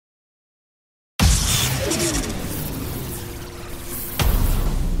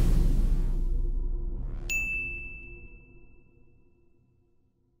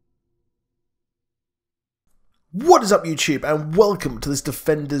What is up YouTube, and welcome to this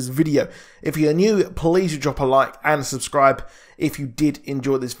Defenders video. If you're new, please drop a like and subscribe if you did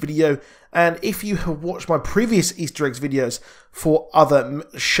enjoy this video. And if you have watched my previous Easter eggs videos for other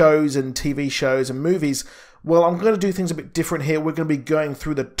shows and TV shows and movies, well, I'm going to do things a bit different here. We're going to be going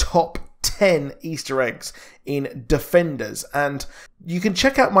through the top 10 Easter eggs in Defenders, and you can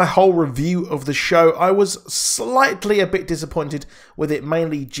check out my whole review of the show. I was slightly a bit disappointed with it,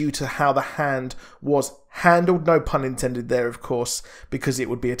 mainly due to how the hand was handled. No pun intended there, of course, because it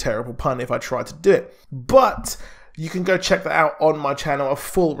would be a terrible pun if I tried to do it. But you can go check that out on my channel. A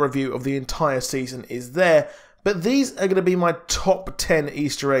full review of the entire season is there. But these are going to be my top 10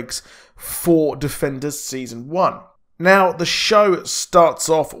 Easter eggs for Defenders Season 1. Now, the show starts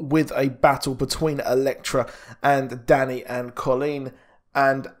off with a battle between Elektra and Danny and Colleen,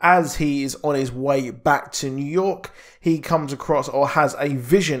 and as he is on his way back to New York, he comes across or has a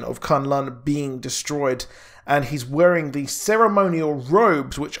vision of Kunlun being destroyed, and he's wearing the ceremonial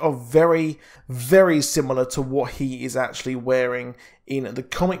robes, which are very, very similar to what he is actually wearing in the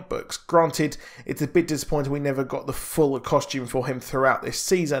comic books. Granted, it's a bit disappointing we never got the full costume for him throughout this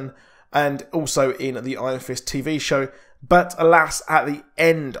season, and also in the Iron Fist TV show. But alas, at the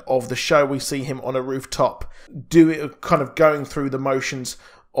end of the show, we see him on a rooftop, kind of going through the motions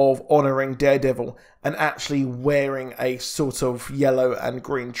of honouring Daredevil and actually wearing a sort of yellow and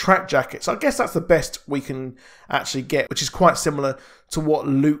green track jacket. So I guess that's the best we can actually get, which is quite similar to what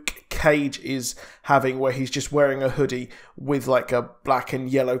Luke Cage is having, where he's just wearing a hoodie with like a black and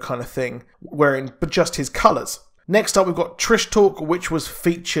yellow kind of thing, but just his colours. Next up, we've got Trish Talk, which was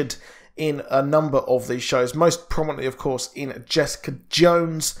featured in a number of these shows, most prominently, of course, in Jessica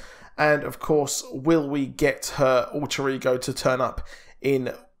Jones. And, of course, will we get her alter ego to turn up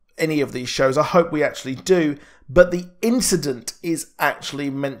in any of these shows? I hope we actually do. But the incident is actually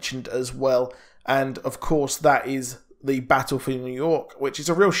mentioned as well. And, of course, that is the Battle for New York, which is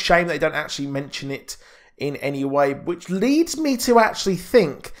a real shame they don't actually mention it in any way, which leads me to actually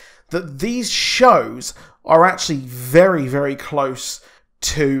think that these shows are actually very, very close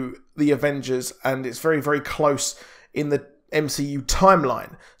to the Avengers, and it's very, very close in the MCU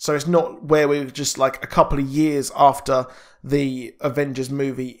timeline. So it's not where we're just like a couple of years after the Avengers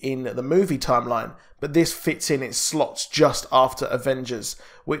movie in the movie timeline, but this fits in its slots just after Avengers,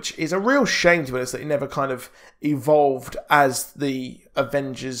 which is a real shame to us that it never kind of evolved as the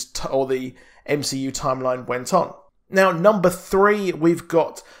Avengers or the MCU timeline went on. Now, number 3, we've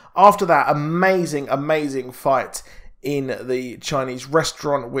got, after that amazing, amazing fight in the Chinese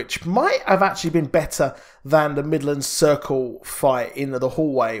restaurant, which might have actually been better than the Midland Circle fight in the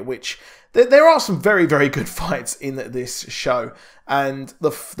hallway, which there are some very, very good fights in this show, and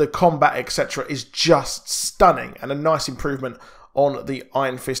the combat, etc., is just stunning, and a nice improvement on the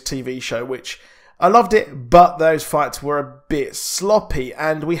Iron Fist TV show, which I loved it, but those fights were a bit sloppy.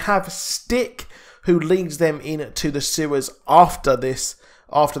 And we have Stick, who leads them into the sewers after this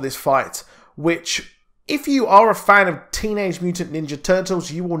fight, which, if you are a fan of Teenage Mutant Ninja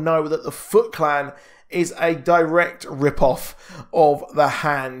Turtles, you will know that the Foot Clan is a direct rip-off of the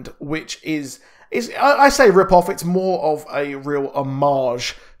Hand, which is I say rip-off, it's more of a real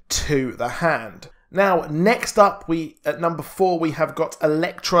homage to the Hand. Now, next up, at number 4, we have got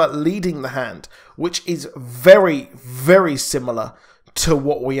Elektra leading the Hand, which is very, very similar to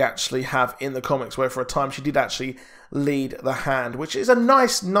what we actually have in the comics, where for a time she did actually lead the Hand, which is a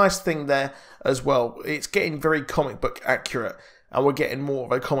nice thing there as well. It's getting very comic book accurate, and we're getting more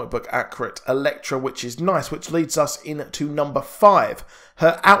of a comic book accurate Elektra, which is nice, which leads us into number 5.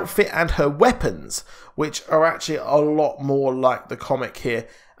 Her outfit and her weapons, which are actually a lot more like the comic here,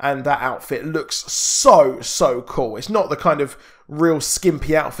 and that outfit looks so cool. It's not the kind of real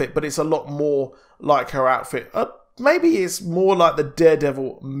skimpy outfit, but it's a lot more like her outfit. Maybe it's more like the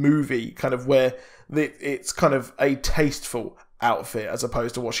Daredevil movie, kind of where it's kind of a tasteful outfit as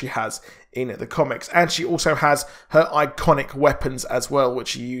opposed to what she has in the comics. And she also has her iconic weapons as well, which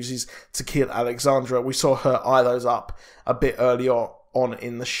she uses to kill Alexandra. We saw her eye those up a bit earlier on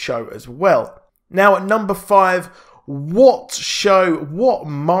in the show as well. Now, at number 5, what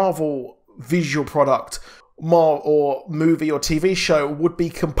Marvel visual product or movie or TV show would be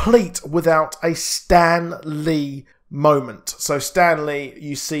complete without a Stan Lee moment? So Stan Lee,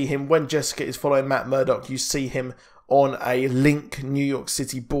 you see him when Jessica is following Matt Murdock, you see him on a Link New York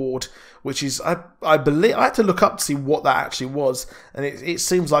City board, which is, I believe, I had to look up to see what that actually was, and it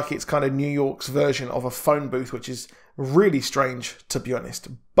seems like it's kind of New York's version of a phone booth, which is really strange, to be honest.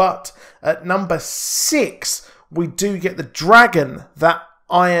 But at number 6, we do get the dragon that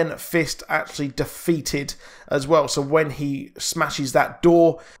Iron Fist actually defeated as well. So when he smashes that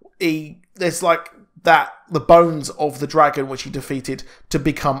door, there's like that the bones of the dragon which he defeated to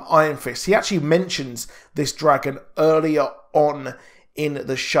become Iron Fist. He actually mentions this dragon earlier on in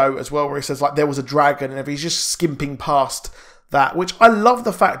the show as well, where he says like there was a dragon, and he's just skimping past that, which I love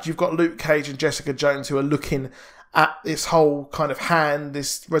the fact you've got Luke Cage and Jessica Jones who are looking at this whole kind of hand,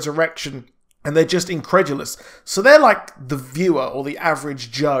 this resurrection, and they're just incredulous. So they're like the viewer or the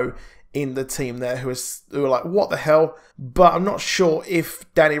average Joe in the team there who are like, what the hell? But I'm not sure if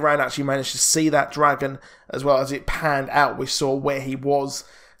Danny Rand actually managed to see that dragon as well as it panned out. We saw where he was.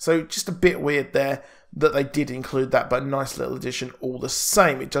 So just a bit weird there that they did include that, but a nice little addition all the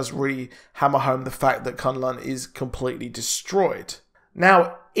same. It does really hammer home the fact that Kunlun is completely destroyed.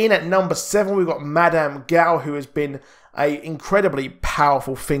 Now, in at number 7, we've got Madame Gao, who has been an incredibly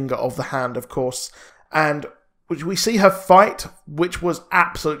powerful finger of the hand, of course. And we see her fight, which was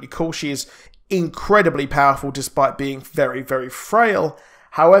absolutely cool. She is incredibly powerful despite being very, very frail.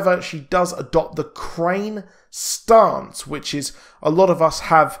 However, she does adopt the crane stance, which is a lot of us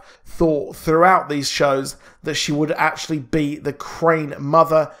have thought throughout these shows that she would actually be the Crane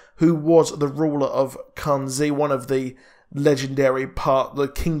Mother, who was the ruler of Kunzi, one of the legendary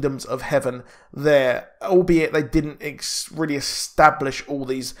the kingdoms of heaven there, albeit they didn't really establish all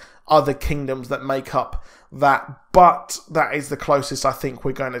these other kingdoms that make up that, but that is the closest I think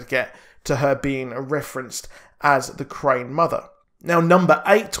we're going to get to her being referenced as the Crane Mother. Now, number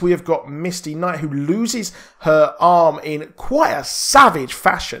 8, we have got Misty Knight, who loses her arm in quite a savage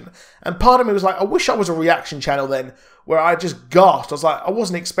fashion. And part of me was like, I wish I was a reaction channel then, where I just gasped. I was like, I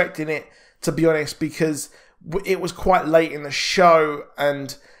wasn't expecting it, to be honest, because it was quite late in the show,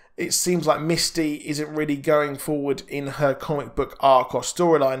 and it seems like Misty isn't really going forward in her comic book arc or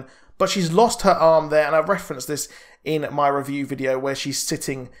storyline. But she's lost her arm there, and I referenced this in my review video where she's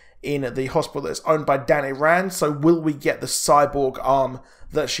sitting in the hospital that's owned by Danny Rand. So will we get the cyborg arm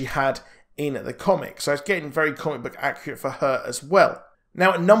that she had in the comic? So it's getting very comic book accurate for her as well.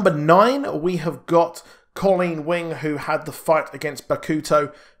 Now at number 9, we have got Colleen Wing, who had the fight against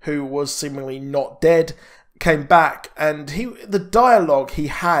Bakuto, who was seemingly not dead, came back, and the dialogue he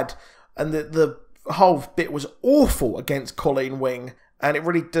had and the whole bit was awful against Colleen Wing, and it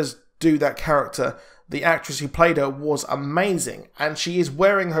really does do that character. The actress who played her was amazing, and she is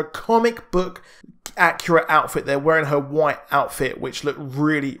wearing her comic book accurate outfit. They're wearing her white outfit, which looked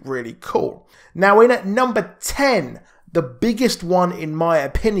really, really cool. Now in at number 10, the biggest one in my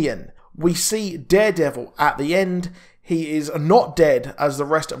opinion, we see Daredevil at the end. He is not dead as the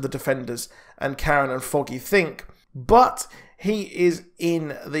rest of the Defenders and Karen and Foggy think, but he is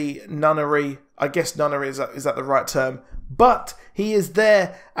in the nunnery. I guess nunnery, is that the right term? But he is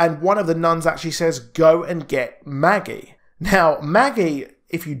there, and one of the nuns actually says, go and get Maggie. Now, Maggie,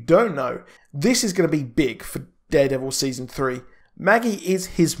 if you don't know, this is going to be big for Daredevil Season 3. Maggie is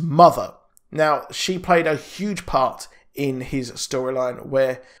his mother. Now, she played a huge part in his storyline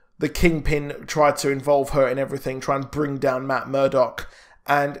where the Kingpin tried to involve her in everything, try and bring down Matt Murdock.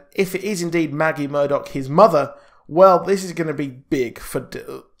 And if it is indeed Maggie Murdock, his mother, well, this is going to be big for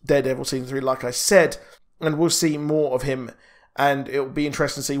Daredevil Season 3, like I said. And we'll see more of him, and it'll be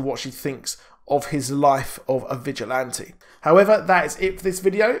interesting to see what she thinks of his life of a vigilante. However, that is it for this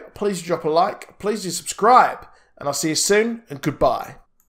video. Please drop a like, please do subscribe, and I'll see you soon, and goodbye.